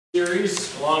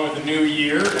Series along with the new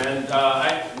year, and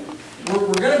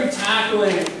we're going to be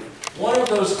tackling one of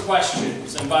those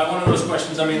questions, and by one of those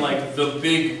questions I mean like the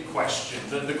big question,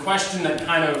 the question that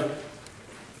kind of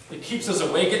it keeps us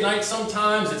awake at night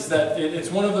sometimes. It's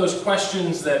one of those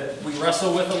questions that we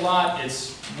wrestle with a lot.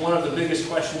 It's one of the biggest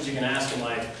questions you can ask in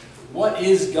life. What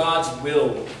is God's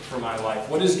will for my life?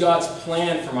 What is God's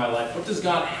plan for my life? What does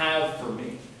God have for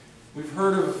me? We've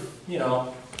heard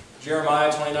of,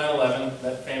 Jeremiah 29:11,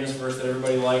 that famous verse that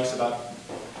everybody likes about,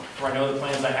 for I know the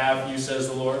plans I have for you, says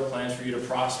the Lord, plans for you to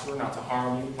prosper, not to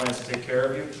harm you, plans to take care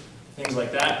of you, things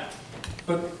like that.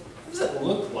 But what does that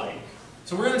look like?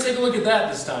 So we're going to take a look at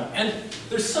that this time. And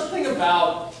there's something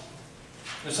about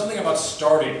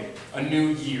starting a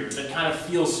new year that kind of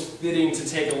feels fitting to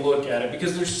take a look at it,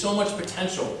 because there's so much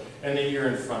potential in the year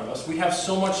in front of us. We have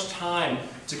so much time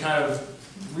to kind of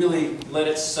really let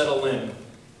it settle in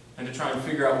and to try and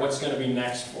figure out what's going to be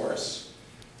next for us.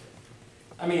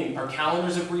 I mean, our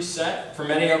calendars have reset. For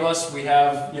many of us, we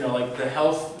have, like the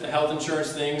health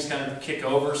insurance things kind of kick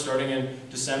over starting in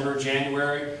December,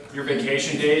 January. Your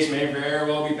vacation days may very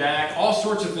well be back. All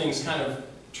sorts of things kind of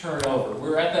turn over.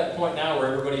 We're at that point now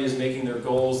where everybody is making their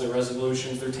goals, their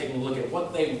resolutions. They're taking a look at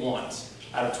what they want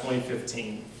out of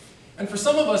 2015. And for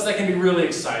some of us, that can be really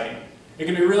exciting. It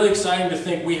can be really exciting to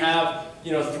think we have,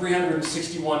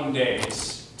 361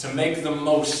 days to make the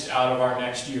most out of our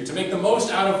next year, to make the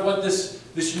most out of what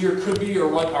this year could be or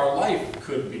what our life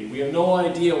could be. We have no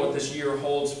idea what this year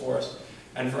holds for us.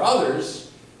 And for others,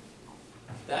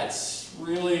 that's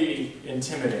really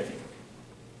intimidating,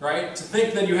 right? To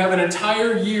think that you have an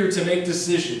entire year to make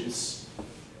decisions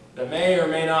that may or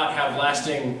may not have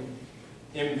lasting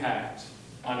impact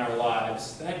on our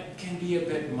lives, that can be a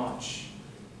bit much.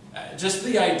 Just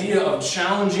the idea of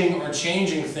challenging or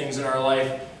changing things in our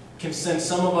life can send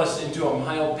some of us into a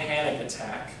mild panic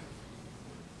attack.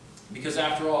 Because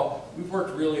after all, we've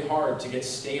worked really hard to get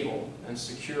stable and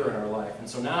secure in our life. And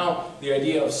so now the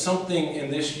idea of something in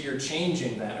this year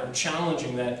changing that or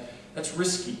challenging that, that's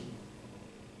risky.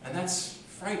 And that's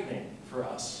frightening for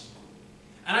us.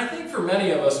 And I think for many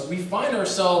of us, we find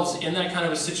ourselves in that kind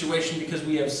of a situation because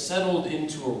we have settled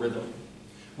into a rhythm.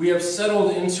 We have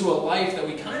settled into a life that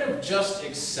we kind of just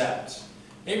accept.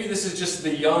 Maybe this is just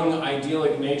the young,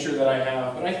 idyllic nature that I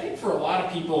have, but I think for a lot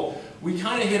of people, we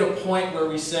kind of hit a point where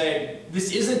we say,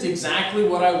 this isn't exactly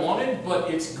what I wanted,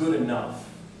 but it's good enough,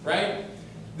 right?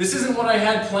 This isn't what I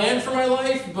had planned for my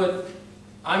life, but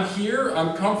I'm here,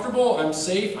 I'm comfortable, I'm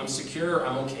safe, I'm secure,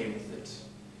 I'm okay with it.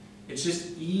 It's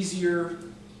just easier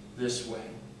this way.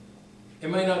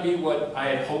 It might not be what I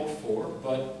had hoped for,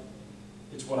 but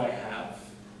it's what I have.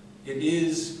 It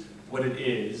is what it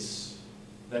is,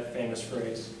 that famous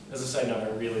phrase. As a side note, I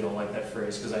really don't like that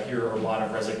phrase because I hear a lot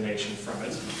of resignation from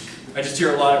it. I just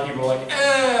hear a lot of people like,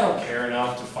 I don't care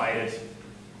enough to fight it.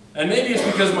 And maybe it's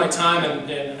because of my time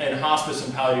in hospice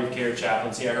and palliative care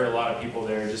chaplaincy, I heard a lot of people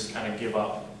there just kind of give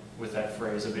up with that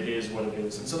phrase of it is what it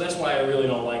is. And so that's why I really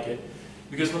don't like it.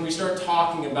 Because when we start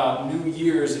talking about New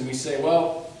Year's and we say,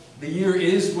 well, the year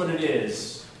is what it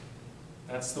is,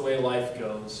 that's the way life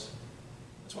goes.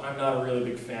 That's why I'm not a really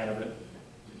big fan of it.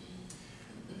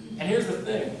 And here's the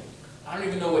thing, I don't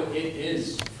even know what it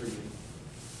is for you.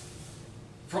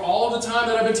 For all of the time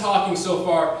that I've been talking so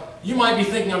far, you might be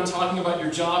thinking I'm talking about your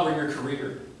job or your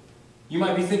career. You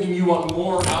might be thinking you want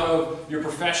more out of your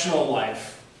professional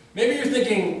life. Maybe you're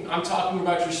thinking I'm talking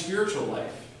about your spiritual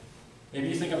life. Maybe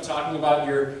you think I'm talking about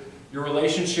your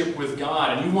relationship with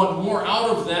God, and you want more out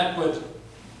of that, but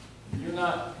you don't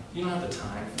have the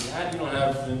time for that. You don't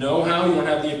have the know-how. You don't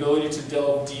have the ability to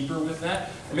delve deeper with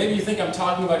that. Or maybe you think I'm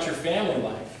talking about your family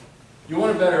life. You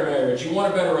want a better marriage. You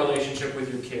want a better relationship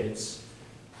with your kids.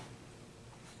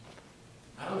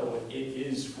 I don't know what it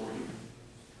is for you.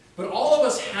 But all of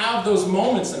us have those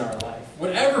moments in our life,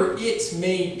 whatever it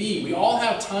may be. We all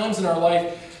have times in our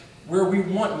life where we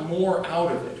want more out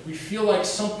of it. We feel like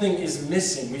something is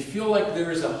missing. We feel like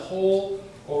there is a hole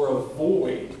or a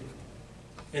void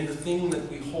in the thing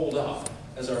that we hold up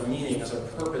as our meaning, as our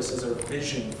purpose, as our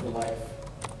vision for life.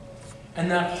 And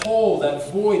that hole,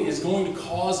 that void, is going to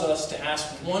cause us to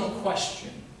ask one question.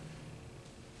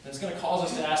 And it's going to cause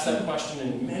us to ask that question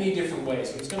in many different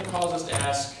ways. But it's going to cause us to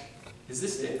ask, is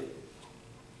this it?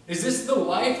 Is this the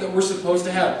life that we're supposed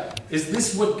to have? Is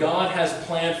this what God has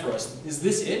planned for us? Is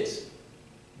this it?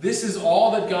 This is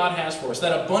all that God has for us.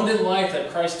 That abundant life that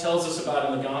Christ tells us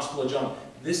about in the Gospel of John.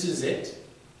 This is it?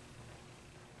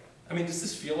 I mean, does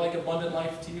this feel like abundant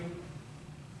life to you?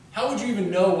 How would you even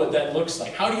know what that looks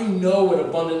like? How do you know what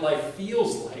abundant life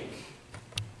feels like?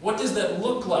 What does that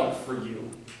look like for you?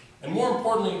 And more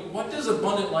importantly, what does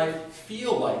abundant life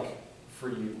feel like for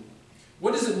you?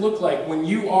 What does it look like when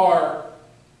you are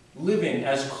living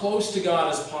as close to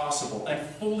God as possible and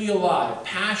fully alive,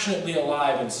 passionately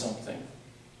alive in something?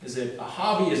 Is it a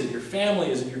hobby? Is it your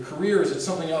family? Is it your career? Is it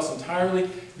something else entirely?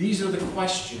 These are the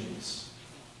questions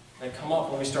that come up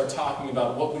when we start talking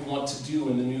about what we want to do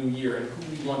in the new year and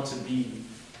who we want to be,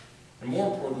 and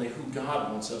more importantly, who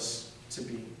God wants us to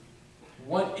be.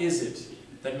 What is it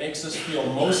that makes us feel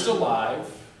most alive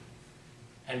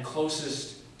and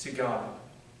closest to God?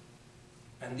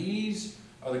 And these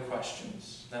are the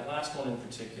questions. That last one in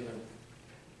particular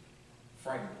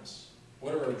frighten us.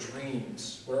 What are our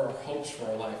dreams? What are our hopes for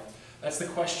our life? That's the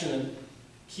question that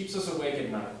keeps us awake at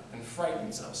night and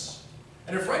frightens us.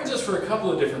 And it frightens us for a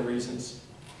couple of different reasons.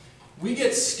 We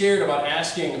get scared about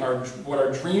asking what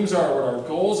our dreams are, what our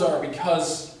goals are,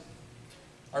 because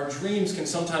our dreams can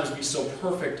sometimes be so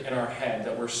perfect in our head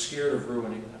that we're scared of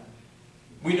ruining them.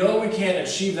 We know we can't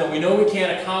achieve them. We know we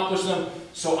can't accomplish them,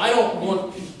 so I don't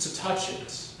want to touch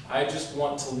it. I just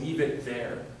want to leave it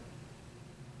there.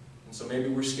 And so maybe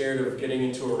we're scared of getting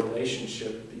into a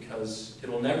relationship because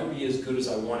it'll never be as good as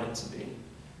I want it to be.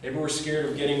 Maybe we're scared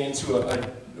of getting into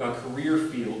a career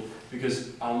field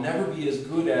because I'll never be as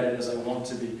good at it as I want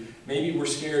to be. Maybe we're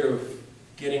scared of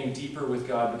getting deeper with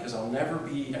God because I'll never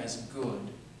be as good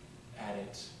at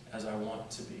it as I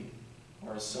want to be,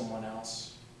 or as someone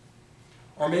else.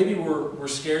 Or maybe we're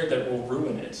scared that we'll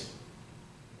ruin it.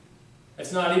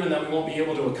 It's not even that we won't be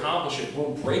able to accomplish it.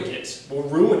 We'll break it. We'll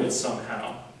ruin it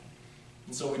somehow.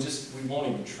 And so we won't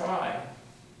even try.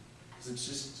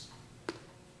 Because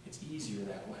it's easier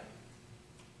that way.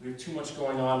 We have too much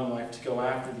going on in life to go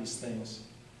after these things.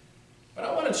 But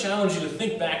I want to challenge you to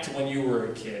think back to when you were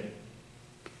a kid.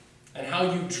 And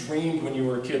how you dreamed when you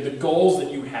were a kid. The goals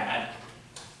that you had.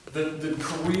 The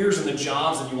careers and the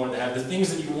jobs that you wanted to have. The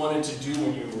things that you wanted to do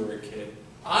when you were a kid.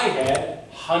 I had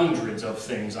hundreds of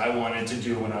things I wanted to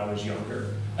do when I was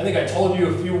younger. I think I told you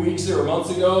a few weeks or months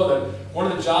ago that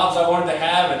one of the jobs I wanted to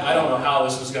have, and I don't know how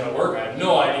this was going to work. I have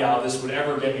no idea how this would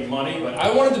ever get me money, but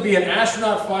I wanted to be an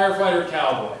astronaut, firefighter,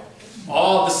 cowboy,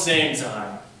 all at the same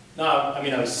time. Now, I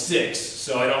mean, I was 6,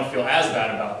 so I don't feel as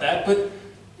bad about that, but,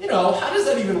 you know, how does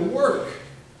that even work?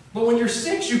 But when you're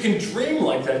 6, you can dream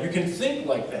like that. You can think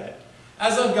like that.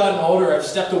 As I've gotten older, I've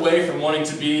stepped away from wanting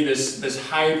to be this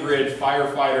hybrid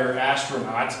firefighter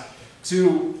astronaut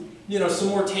to, you know, some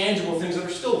more tangible things that are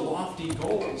still lofty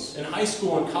goals. In high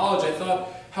school and college, I thought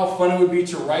how fun it would be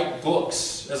to write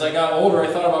books. As I got older, I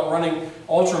thought about running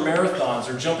ultra marathons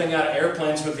or jumping out of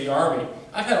airplanes with the Army.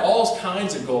 I've had all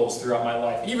kinds of goals throughout my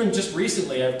life. Even just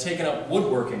recently, I've taken up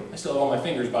woodworking. I still have all my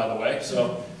fingers, by the way,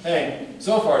 so hey,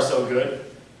 so far so good.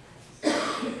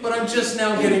 But I'm just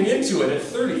now getting into it at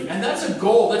 30, and that's a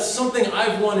goal. That's something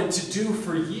I've wanted to do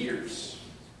for years.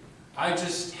 I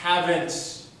just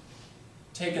haven't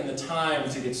taken the time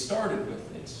to get started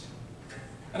with it.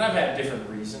 And I've had different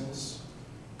reasons.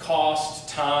 Cost,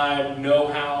 time,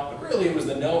 know-how, but really it was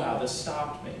the know-how that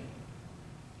stopped me.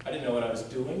 I didn't know what I was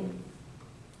doing.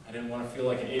 I didn't want to feel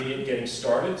like an idiot getting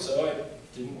started, so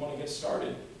I didn't want to get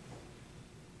started.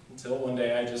 Until one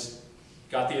day I just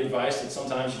got the advice that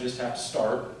sometimes you just have to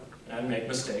start and make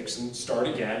mistakes and start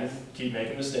again and keep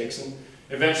making mistakes, and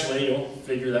eventually you'll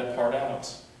figure that part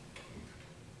out.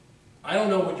 I don't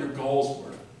know what your goals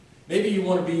were. Maybe you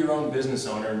want to be your own business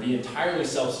owner and be entirely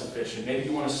self-sufficient. Maybe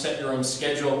you want to set your own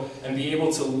schedule and be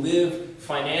able to live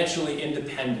financially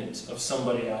independent of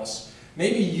somebody else.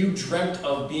 Maybe you dreamt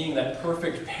of being that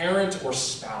perfect parent or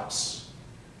spouse.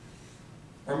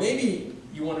 Or maybe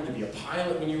you wanted to be a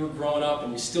pilot when you were growing up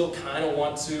and you still kind of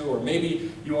want to. Or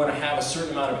maybe you want to have a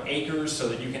certain amount of acres so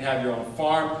that you can have your own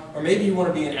farm. Or maybe you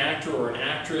want to be an actor or an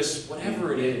actress,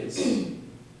 whatever it is.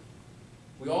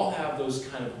 We all have those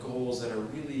kind of goals that are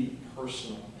really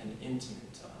personal and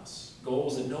intimate to us.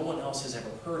 Goals that no one else has ever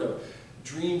heard of.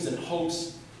 Dreams and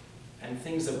hopes and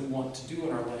things that we want to do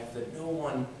in our life that no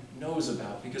one knows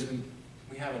about because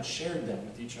we haven't shared them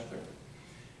with each other.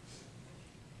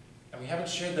 And we haven't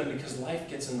shared them because life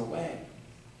gets in the way.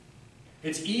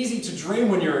 It's easy to dream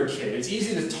when you're a kid. It's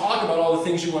easy to talk about all the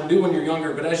things you want to do when you're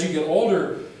younger, but as you get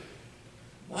older,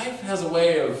 life has a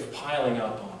way of piling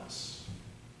up on us.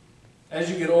 As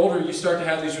you get older, you start to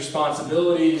have these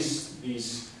responsibilities,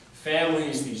 these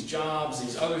families, these jobs,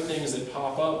 these other things that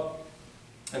pop up,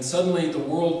 and suddenly the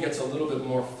world gets a little bit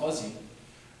more fuzzy.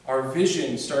 Our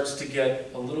vision starts to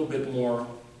get a little bit more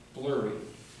blurry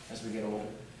as we get older.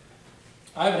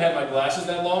 I haven't had my glasses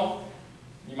that long.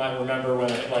 You might remember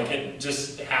when it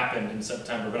just happened in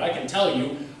September, but I can tell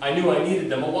you, I knew I needed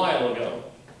them a while ago.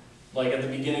 Like at the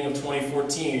beginning of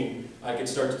 2014, I could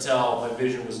start to tell my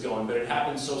vision was going, but it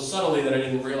happened so subtly that I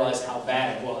didn't realize how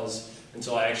bad it was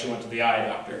until I actually went to the eye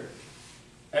doctor.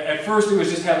 At first, it was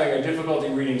just having a difficulty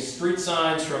reading street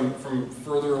signs from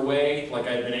further away, like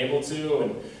I'd been able to,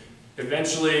 and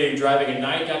eventually driving at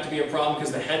night got to be a problem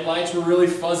because the headlights were really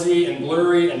fuzzy and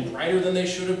blurry and brighter than they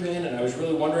should have been, and I was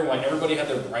really wondering why everybody had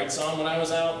their brights on when I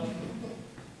was out.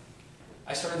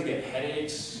 I started to get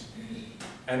headaches,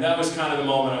 and that was kind of the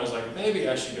moment I was like, maybe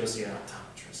I should go see an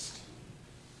optometrist.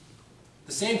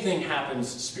 The same thing happens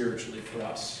spiritually for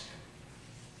us.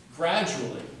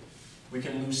 Gradually, we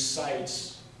can lose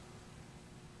sight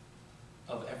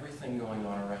of everything going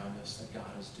on around us that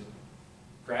God is doing.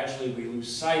 Gradually, we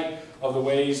lose sight of the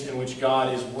ways in which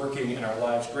God is working in our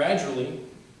lives. Gradually,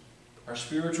 our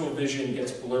spiritual vision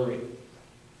gets blurry.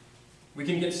 We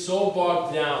can get so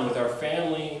bogged down with our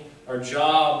family, our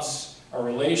jobs, our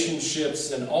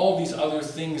relationships, and all these other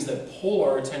things that pull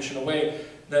our attention away,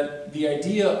 that the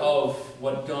idea of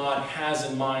what God has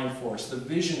in mind for us, the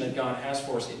vision that God has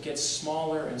for us, it gets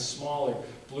smaller and smaller,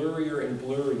 blurrier and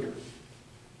blurrier.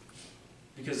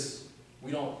 Because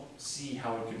we don't see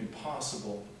how it could be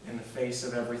possible in the face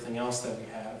of everything else that we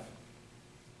have.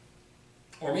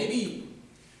 Or maybe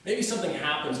something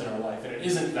happens in our life and it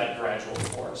isn't that gradual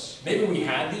for us. Maybe we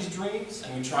had these dreams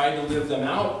and we tried to live them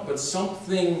out, but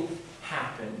something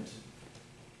happened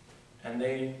and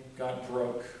they got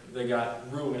broke, they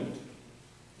got ruined,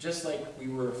 just like we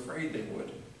were afraid they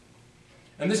would.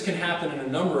 And this can happen in a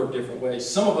number of different ways.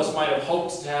 Some of us might have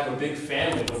hoped to have a big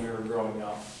family when we were growing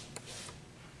up.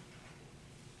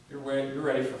 You're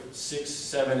ready for 6,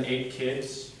 7, 8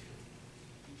 kids.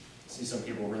 I see some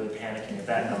people really panicking at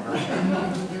that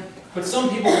number. But some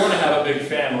people want to have a big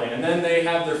family, and then they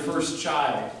have their first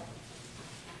child.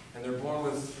 And they're born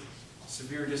with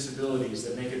severe disabilities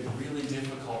that make it really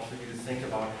difficult for you to think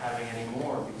about having any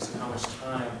more because of how much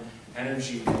time,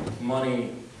 energy,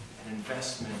 money, and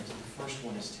investment the first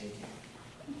one is taking.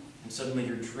 And suddenly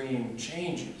your dream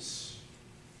changes.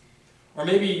 Or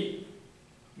maybe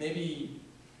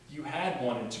you had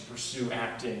wanted to pursue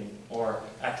acting or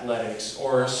athletics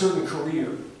or a certain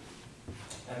career,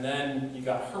 and then you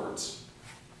got hurt,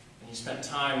 and you spent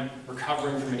time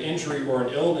recovering from an injury or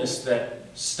an illness that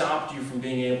stopped you from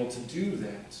being able to do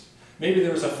that. Maybe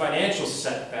there was a financial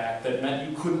setback that meant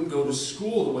you couldn't go to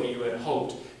school the way you had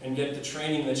hoped and get the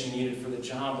training that you needed for the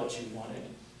job that you wanted.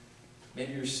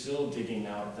 Maybe you're still digging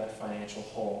out of that financial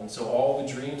hole, and so all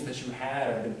the dreams that you had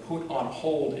have been put on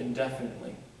hold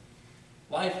indefinitely.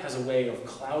 Life has a way of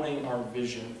clouding our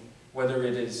vision, whether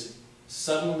it is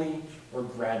suddenly or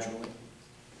gradually.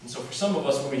 And so for some of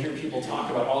us, when we hear people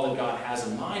talk about all that God has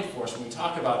in mind for us, when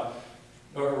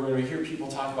we hear people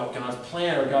talk about God's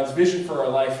plan or God's vision for our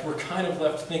life, we're kind of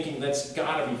left thinking that's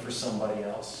got to be for somebody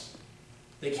else.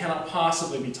 They cannot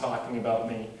possibly be talking about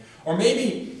me. Or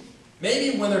maybe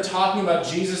when they're talking about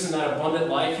Jesus and that abundant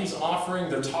life he's offering,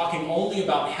 they're talking only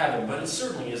about heaven, but it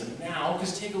certainly isn't now,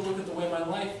 because take a look at the way my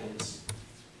life is.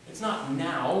 It's not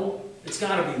now, it's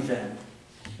got to be then.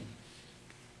 It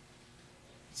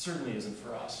certainly isn't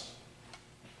for us.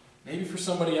 Maybe for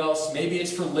somebody else, maybe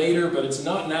it's for later, but it's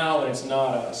not now and it's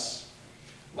not us.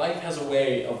 Life has a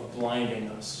way of blinding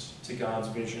us to God's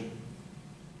vision.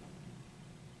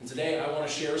 And today I want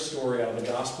to share a story out of the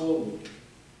Gospel of Luke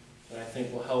that I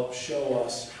think will help show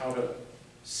us how to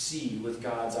see with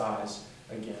God's eyes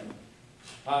again.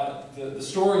 The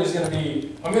story is going to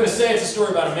be, I'm going to say it's a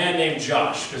story about a man named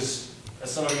Josh, because as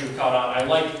some of you have caught on, I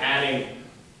like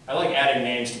adding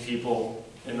names to people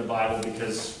in the Bible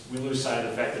because we lose sight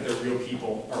of the fact that they're real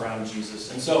people around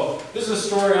Jesus. And so this is a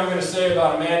story I'm going to say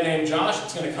about a man named Josh.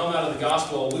 It's going to come out of the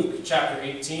Gospel of Luke, chapter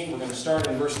 18. We're going to start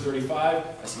in verse 35.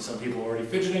 I see some people already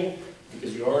fidgeting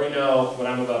because you already know what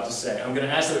I'm about to say. I'm going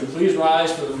to ask that we please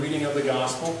rise for the reading of the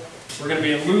Gospel. We're going to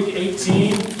be in Luke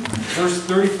 18, verse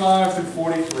 35 through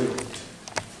 43.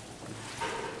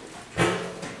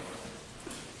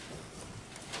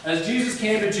 As Jesus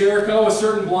came to Jericho, a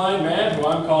certain blind man, who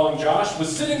I'm calling Josh,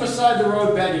 was sitting beside the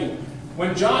road begging.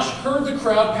 When Josh heard the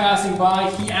crowd passing by,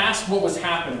 he asked what was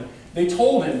happening. They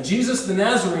told him, Jesus the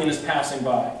Nazarene is passing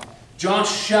by.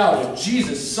 Josh shouted,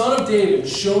 Jesus, Son of David,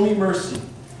 show me mercy.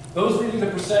 Those leading the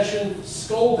procession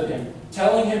scolded him,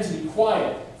 telling him to be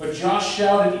quiet. But Josh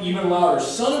shouted even louder,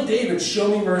 Son of David, show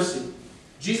me mercy.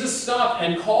 Jesus stopped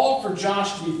and called for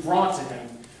Josh to be brought to him.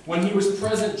 When he was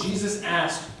present, Jesus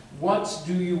asked, what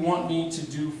do you want me to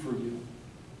do for you?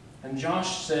 And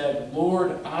Josh said,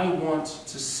 Lord, I want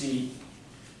to see.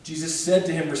 Jesus said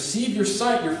to him, receive your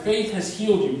sight, your faith has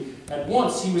healed you. At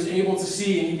once he was able to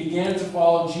see, and he began to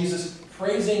follow Jesus,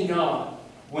 praising God.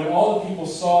 When all the people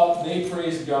saw it, they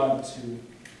praised God too.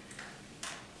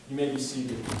 You may be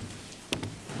seated.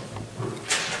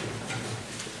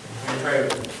 Let me pray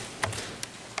with you.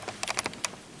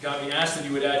 God, we ask that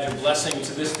you would add your blessing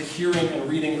to this, the hearing and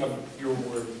reading of your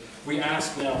word. We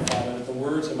ask now, Father, that the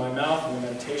words of my mouth and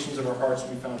the meditations of our hearts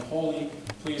be found holy,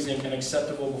 pleasing, and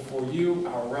acceptable before you,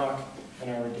 our rock and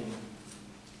our Redeemer.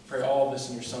 Pray all of this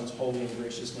in your Son's holy and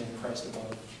gracious name, Christ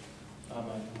above.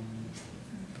 Amen.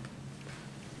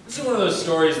 This is one of those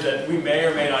stories that we may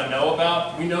or may not know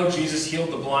about. We know Jesus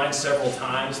healed the blind several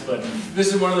times, but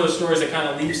this is one of those stories that kind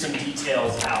of leaves some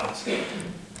details out.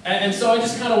 And so I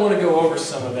just kind of want to go over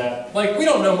some of that. Like, we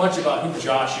don't know much about who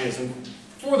Josh is, and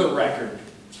for the record,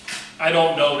 I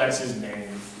don't know that's his name.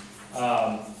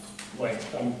 I'm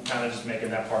kind of just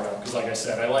making that part up, because like I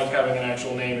said, I like having an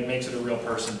actual name. It makes it a real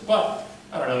person. But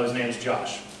I don't know, his name's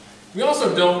Josh. We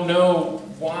also don't know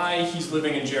why he's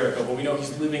living in Jericho, but we know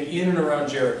he's living in and around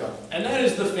Jericho. And that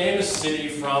is the famous city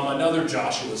from another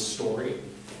Joshua story,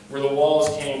 where the walls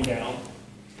came down.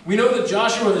 We know that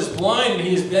Joshua is blind and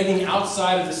he is begging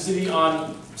outside of the city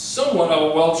on somewhat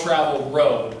of a well-traveled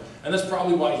road. And that's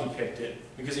probably why he picked it,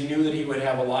 because he knew that he would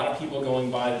have a lot of people going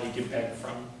by that he could beg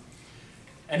from.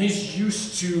 And he's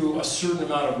used to a certain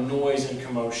amount of noise and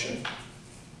commotion.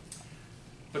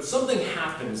 But something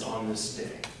happens on this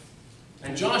day.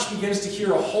 And Josh begins to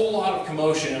hear a whole lot of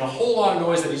commotion and a whole lot of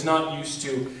noise that he's not used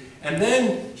to. And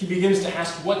then he begins to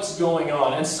ask what's going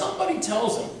on. And somebody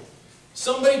tells him.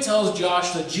 Somebody tells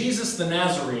Josh that Jesus the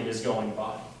Nazarene is going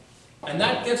by. And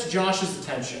that gets Josh's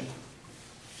attention.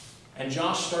 And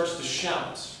Josh starts to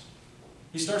shout.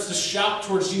 He starts to shout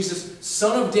towards Jesus,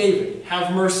 "Son of David,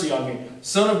 have mercy on me.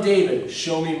 Son of David,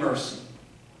 show me mercy."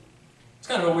 It's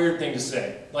kind of a weird thing to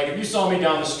say. Like, if you saw me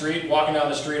down the street, walking down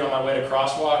the street on my way to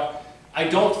Crosswalk, I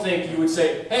don't think you would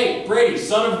say, "Hey, Brady,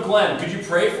 son of Glenn, could you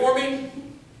pray for me?"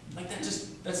 Like,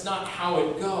 that's not how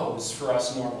it goes for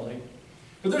us normally.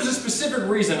 But there's a specific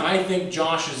reason I think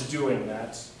Josh is doing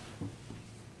that.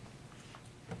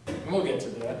 And we'll get to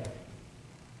that.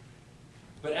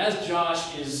 But as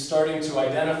Josh is starting to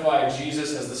identify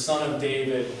Jesus as the Son of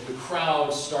David, the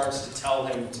crowd starts to tell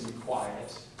him to be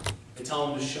quiet. They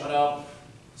tell him to shut up,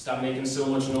 stop making so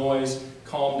much noise,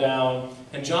 calm down.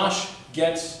 And Josh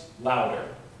gets louder.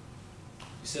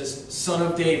 He says, "Son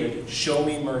of David, show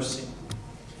me mercy."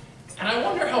 And I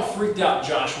wonder how freaked out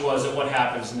Josh was at what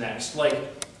happens next. Like,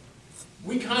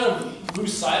 we kind of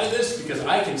lose sight of this because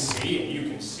I can see and you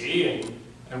can see,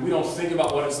 and we don't think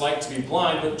about what it's like to be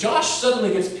blind. But Josh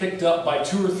suddenly gets picked up by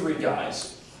 2 or 3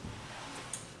 guys.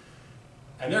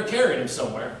 And they're carrying him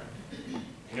somewhere.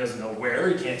 He doesn't know where.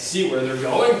 He can't see where they're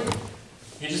going.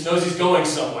 He just knows he's going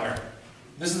somewhere.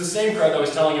 This is the same crowd that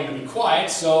was telling him to be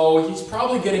quiet, so he's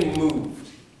probably getting moved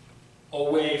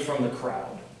away from the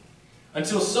crowd.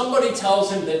 Until somebody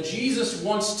tells him that Jesus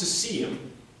wants to see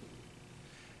him.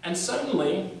 And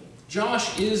suddenly,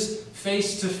 Josh is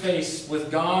face to face with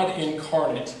God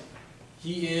incarnate.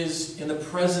 He is in the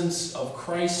presence of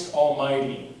Christ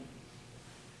Almighty.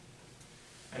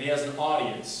 And he has an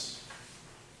audience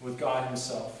with God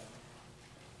himself.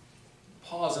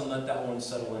 Pause and let that one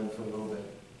settle in for a little bit.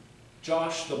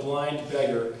 Josh, the blind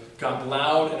beggar, got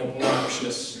loud and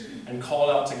obnoxious and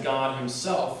called out to God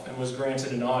himself and was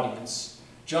granted an audience.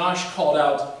 Josh called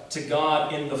out to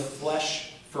God in the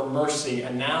flesh for mercy,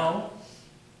 and now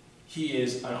he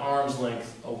is an arm's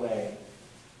length away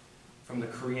from the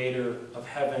Creator of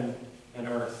heaven and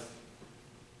earth.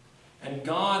 And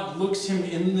God looks him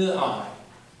in the eye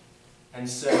and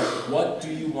says, "What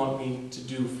do you want me to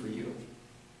do for you?"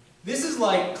 This is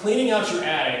like cleaning out your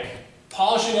attic,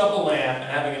 polishing up a lamp, and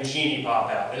having a genie pop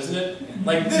out, isn't it?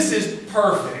 Like, this is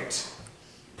perfect.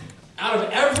 Out of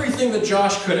everything that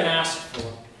Josh could ask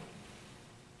for,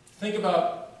 think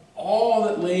about all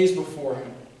that lays before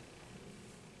him,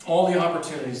 all the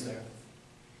opportunities there.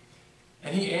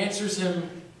 And he answers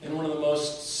him in one of the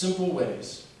most simple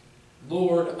ways.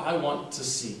 "Lord, I want to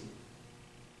see."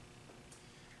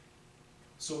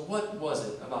 So what was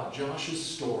it about Josh's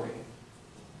story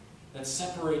that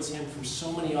separates him from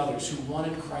so many others who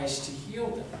wanted Christ to heal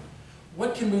them?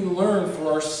 What can we learn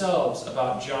for ourselves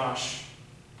about Josh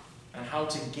and how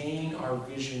to gain our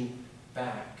vision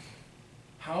back?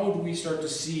 How do we start to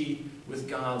see with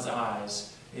God's eyes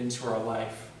into our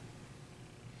life?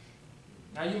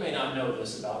 Now, you may not know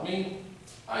this about me.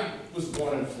 I was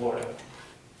born in Florida.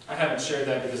 I haven't shared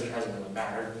that because it hasn't really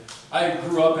mattered. I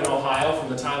grew up in Ohio from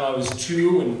the time I was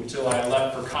 2 until I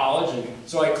left for college, and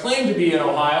so I claim to be an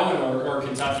Ohioan or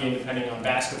Kentuckian, depending on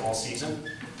basketball season.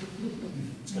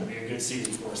 It's going to be a good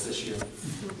season for us this year.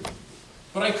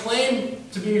 But I claim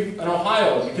to be an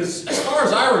Ohioan because, as far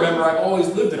as I remember, I've always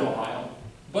lived in Ohio.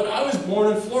 But I was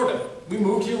born in Florida. We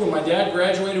moved here when my dad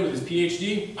graduated with his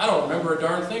PhD. I don't remember a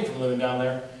darn thing from living down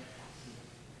there.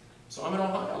 So I'm an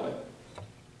Ohioan.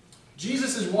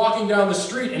 Jesus is walking down the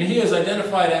street and he is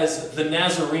identified as the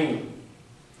Nazarene.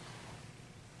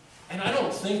 And I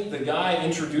don't think the guy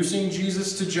introducing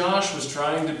Jesus to Josh was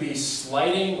trying to be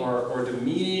slighting or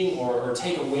demeaning or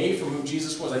take away from who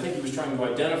Jesus was. I think he was trying to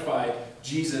identify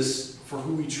Jesus for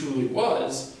who he truly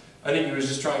was. I think he was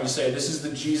just trying to say, this is the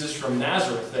Jesus from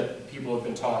Nazareth that people have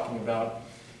been talking about.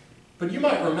 But you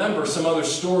might remember some other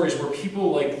stories where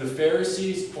people like the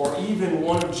Pharisees or even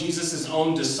one of Jesus'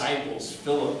 own disciples,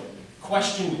 Philip,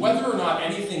 questioned whether or not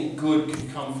anything good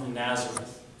could come from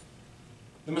Nazareth.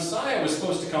 The Messiah was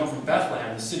supposed to come from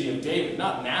Bethlehem, the city of David,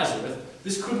 not Nazareth.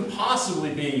 This couldn't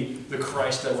possibly be the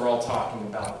Christ that we're all talking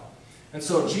about. And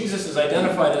so Jesus is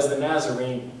identified as the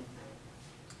Nazarene,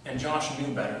 and Josh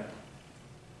knew better.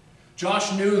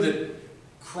 Josh knew that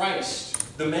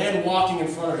Christ, the man walking in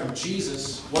front of him,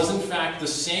 Jesus, was in fact the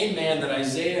same man that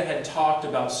Isaiah had talked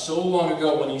about so long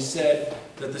ago when he said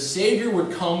that the Savior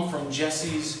would come from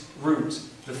Jesse's root,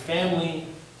 the family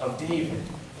of David.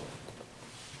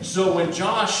 So when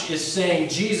Josh is saying,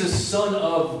 Jesus, son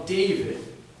of David,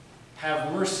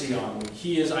 have mercy on me,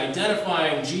 he is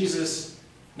identifying Jesus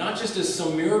not just as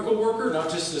some miracle worker, not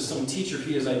just as some teacher,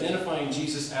 he is identifying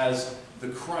Jesus as the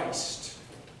Christ.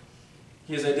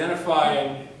 He is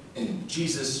identifying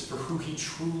Jesus for who he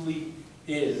truly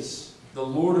is, the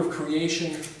Lord of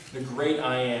creation, the great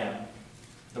I am,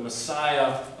 the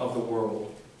Messiah of the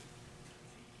world.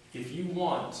 If you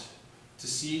want to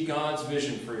see God's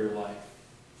vision for your life,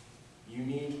 you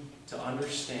need to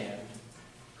understand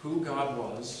who God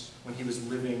was when he was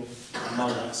living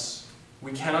among us.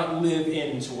 We cannot live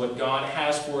into what God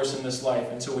has for us in this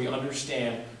life until we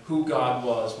understand who God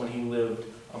was when he lived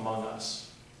among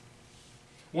us.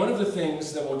 One of the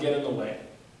things that will get in the way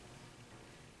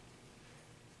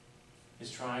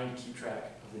is trying to keep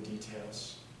track of the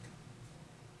details.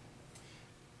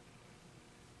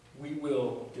 We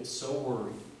will get so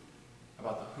worried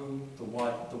about the who, the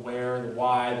what, the where, the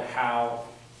why, the how,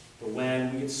 the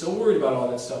when. We get so worried about all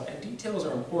that stuff. And details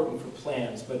are important for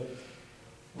plans, but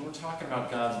when we're talking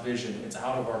about God's vision, it's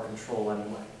out of our control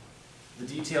anyway. The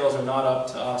details are not up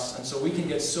to us, and so we can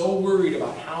get so worried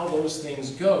about how those things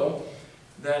go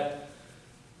that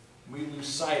we lose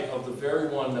sight of the very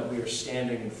one that we are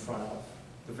standing in front of,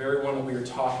 the very one that we are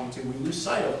talking to. We lose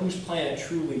sight of whose plan it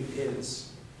truly is.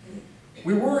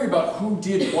 We worry about who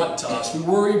did what to us. We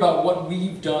worry about what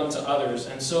we've done to others.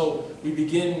 And so we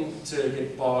begin to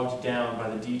get bogged down by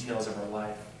the details of our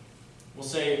life. We'll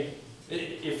say,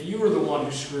 if you are the one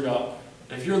who screwed up,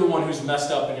 if you're the one who's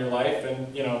messed up in your life,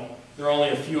 and there are only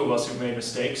a few of us who've made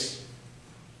mistakes,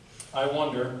 I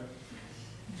wonder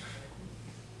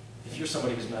if you're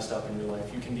somebody who's messed up in your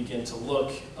life, you can begin to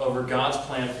look over God's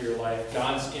plan for your life,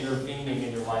 God's intervening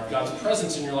in your life, God's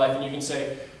presence in your life, and you can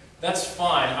say, that's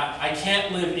fine. I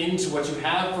can't live into what you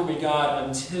have for me, God,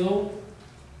 until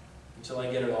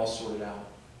I get it all sorted out.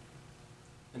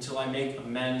 Until I make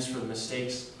amends for the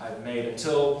mistakes I've made.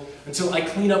 Until I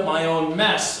clean up my own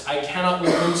mess. I cannot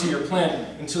live into your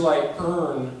plan until I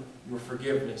earn your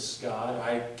forgiveness, God.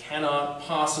 I cannot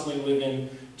possibly live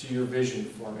into your vision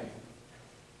for me.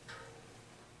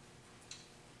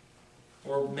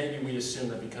 Or maybe we assume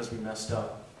that because we messed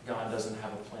up, God doesn't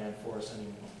have a plan for us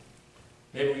anymore.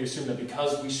 Maybe we assume that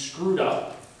because we screwed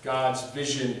up, God's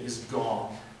vision is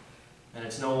gone, and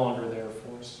it's no longer there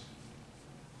for us.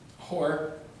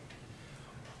 Or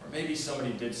maybe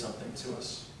somebody did something to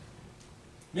us.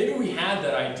 Maybe we had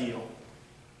that ideal.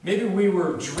 Maybe we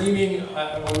were dreaming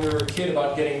when we were a kid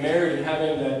about getting married and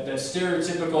having that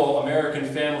stereotypical American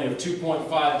family of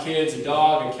 2.5 kids, a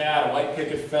dog, a cat, a white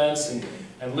picket fence,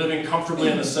 and living comfortably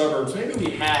in the suburbs. Maybe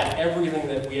we had everything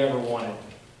that we ever wanted.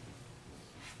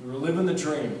 We were living the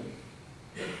dream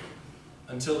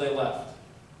until they left,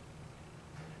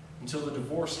 until the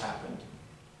divorce happened,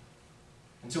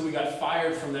 until we got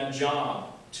fired from that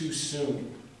job too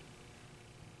soon,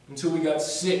 until we got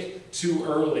sick too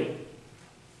early,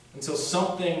 until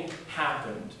something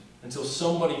happened, until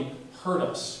somebody hurt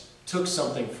us, took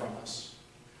something from us,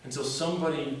 until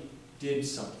somebody did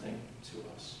something to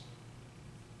us.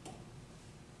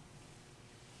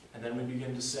 And then we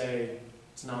begin to say,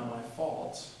 it's not my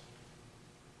fault.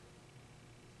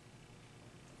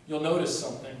 You'll notice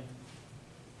something.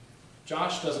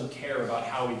 Josh doesn't care about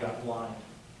how he got blind.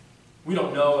 We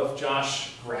don't know if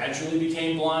Josh gradually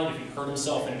became blind, if he hurt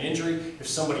himself in an injury, if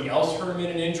somebody else hurt him in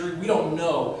an injury. We don't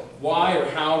know why or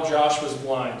how Josh was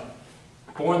blind.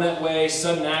 Born that way,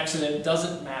 sudden accident,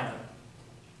 doesn't matter.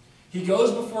 He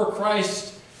goes before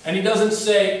Christ and he doesn't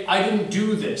say, I didn't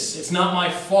do this. It's not my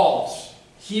fault.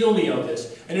 Heal me of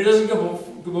this. And he doesn't go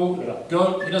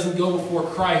before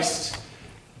Christ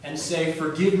and say,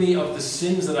 forgive me of the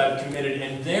sins that I've committed,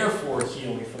 and therefore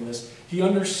heal me from this. He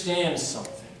understands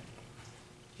something.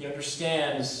 He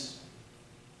understands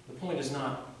the point is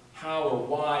not how or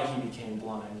why he became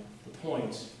blind. The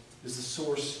point is the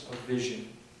source of vision.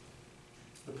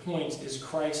 The point is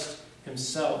Christ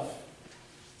himself.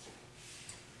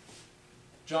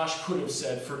 Josh could have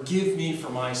said, forgive me for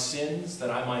my sins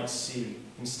that I might see.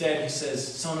 Instead, he says,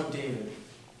 Son of David,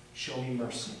 show me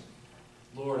mercy.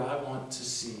 Lord, I want to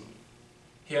see.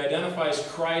 He identifies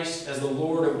Christ as the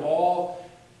Lord of all,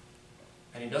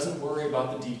 and he doesn't worry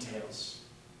about the details.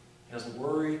 He doesn't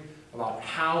worry about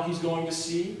how he's going to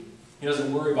see. He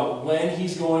doesn't worry about when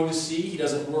he's going to see. He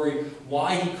doesn't worry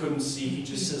why he couldn't see. He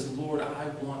just says, Lord, I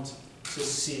want to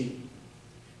see.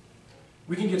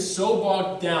 We can get so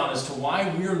bogged down as to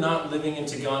why we're not living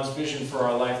into God's vision for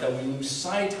our life that we lose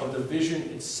sight of the vision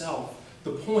itself.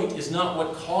 The point is not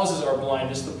what causes our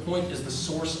blindness. The point is the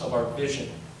source of our vision.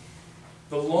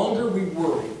 The longer we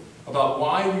worry about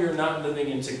why we are not living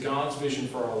into God's vision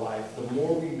for our life, the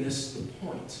more we miss the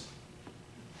point.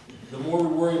 The more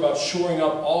we worry about shoring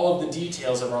up all of the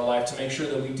details of our life to make sure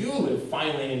that we do live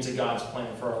finally into God's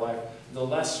plan for our life, the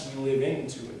less we live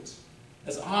into it.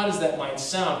 As odd as that might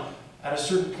sound, at a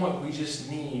certain point we just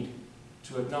need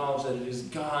to acknowledge that it is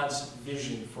God's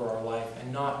vision for our life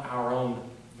and not our own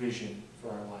vision for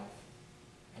our life.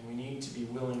 And we need to be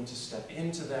willing to step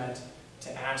into that,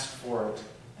 to ask for it,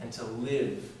 and to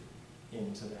live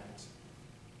into that.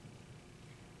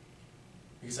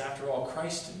 Because after all,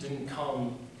 Christ didn't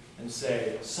come and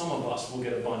say, some of us will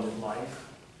get abundant life.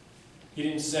 He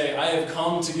didn't say, I have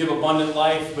come to give abundant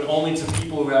life, but only to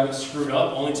people who haven't screwed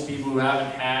up, only to people who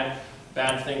haven't had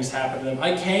bad things happen to them.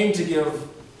 I came to give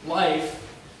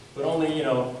life, but only,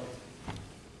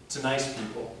 to nice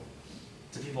people,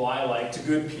 to people I like, to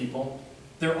good people.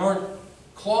 There aren't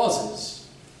clauses.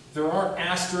 There aren't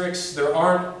asterisks. There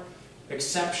aren't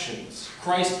exceptions.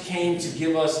 Christ came to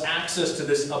give us access to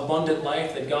this abundant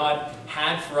life that God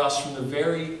had for us from the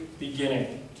very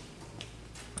beginning.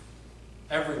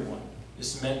 Everyone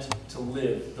is meant to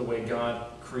live the way God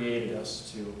created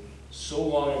us to so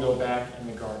long ago back in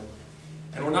the garden.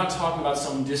 And we're not talking about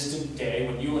some distant day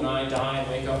when you and I die and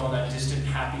wake up on that distant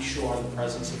happy shore in the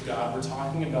presence of God. We're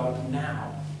talking about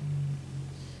now.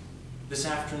 This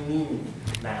afternoon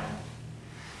now.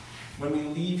 When we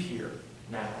leave here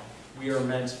now, we are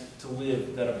meant to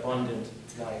live that abundant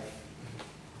life.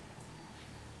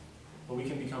 But we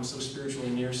can become so spiritually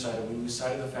nearsighted, we lose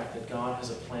sight of the fact that God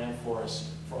has a plan for us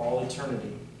for all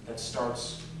eternity that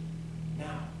starts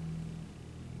now.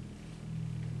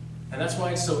 And that's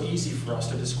why it's so easy for us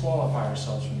to disqualify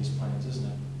ourselves from these plans, isn't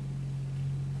it?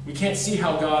 We can't see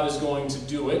how God is going to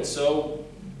do it, so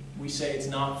we say it's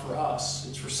not for us.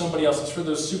 It's for somebody else. It's for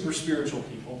those super spiritual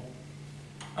people.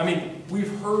 I mean,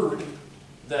 we've heard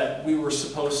that we were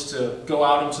supposed to go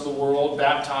out into the world,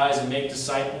 baptize, and make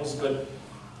disciples, but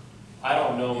I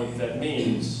don't know what that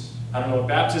means. I don't know what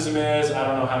baptism is. I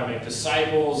don't know how to make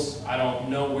disciples. I don't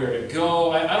know where to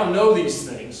go. I don't know these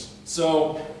things,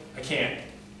 so I can't.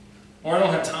 Or I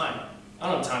don't have time.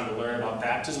 I don't have time to learn about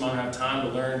baptism. I don't have time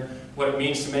to learn what it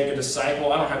means to make a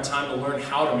disciple. I don't have time to learn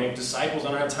how to make disciples.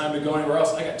 I don't have time to go anywhere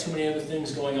else. I got too many other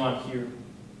things going on here.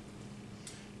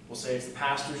 We'll say it's the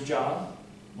pastor's job.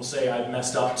 We'll say I've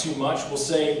messed up too much. We'll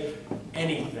say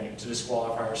anything to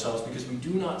disqualify ourselves because we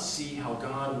do not see how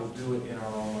God will do it in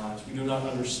our own lives. We do not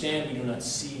understand. We do not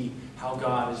see how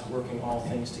God is working all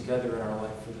things together in our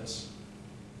life for this.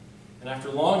 And after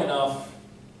long enough,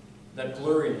 that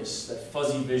blurriness, that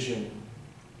fuzzy vision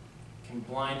can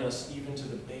blind us even to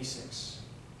the basics.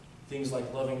 Things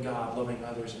like loving God, loving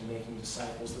others, and making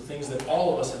disciples. The things that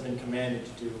all of us have been commanded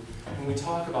to do. When we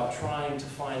talk about trying to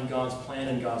find God's plan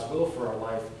and God's will for our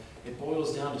life, it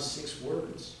boils down to 6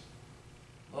 words.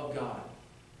 Love God,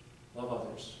 love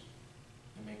others,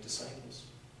 and make disciples.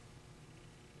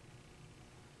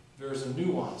 There is a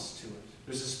nuance to it.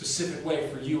 There's a specific way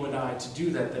for you and I to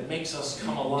do that that makes us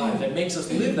come alive, that makes us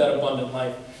live that abundant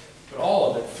life. But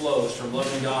all of it flows from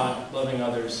loving God, loving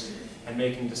others, and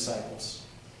making disciples.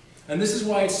 And this is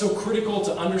why it's so critical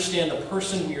to understand the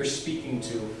person we are speaking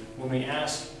to when we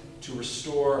ask to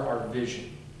restore our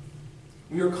vision.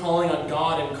 We are calling on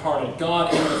God incarnate,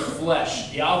 God in the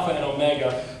flesh, the Alpha and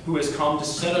Omega, who has come to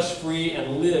set us free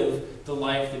and live the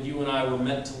life that you and I were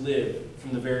meant to live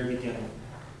from the very beginning.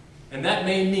 And that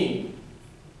may mean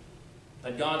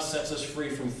that God sets us free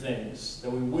from things that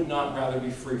we would not rather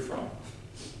be free from.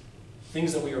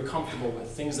 Things that we are comfortable with,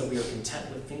 things that we are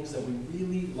content with, things that we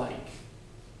really like.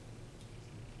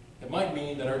 It might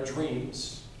mean that our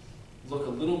dreams look a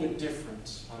little bit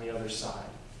different on the other side.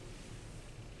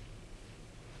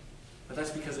 But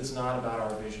that's because it's not about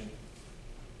our vision.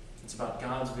 It's about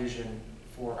God's vision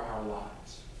for our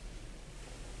lives.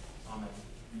 Amen.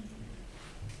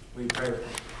 Will you pray with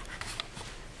me?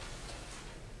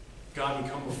 God, we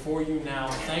come before you now,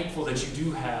 thankful that you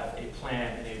do have a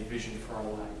plan and a vision for our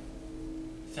life.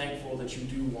 Thankful that you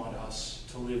do want us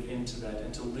to live into that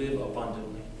and to live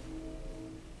abundantly.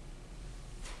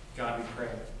 God, we pray.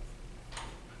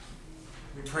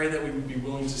 We pray that we would be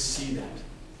willing to see that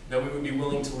we would be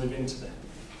willing to live into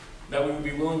that we would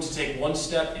be willing to take one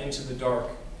step into the dark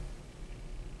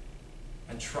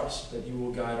and trust that you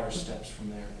will guide our steps from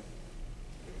there.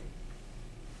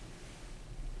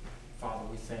 Father,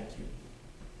 we thank you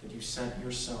that you sent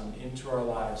your Son into our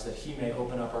lives that he may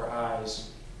open up our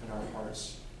eyes and our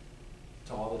hearts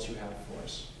to all that you have for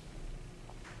us.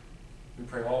 We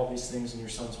pray all these things in your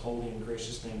Son's holy and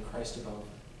gracious name, Christ above.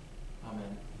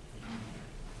 Amen.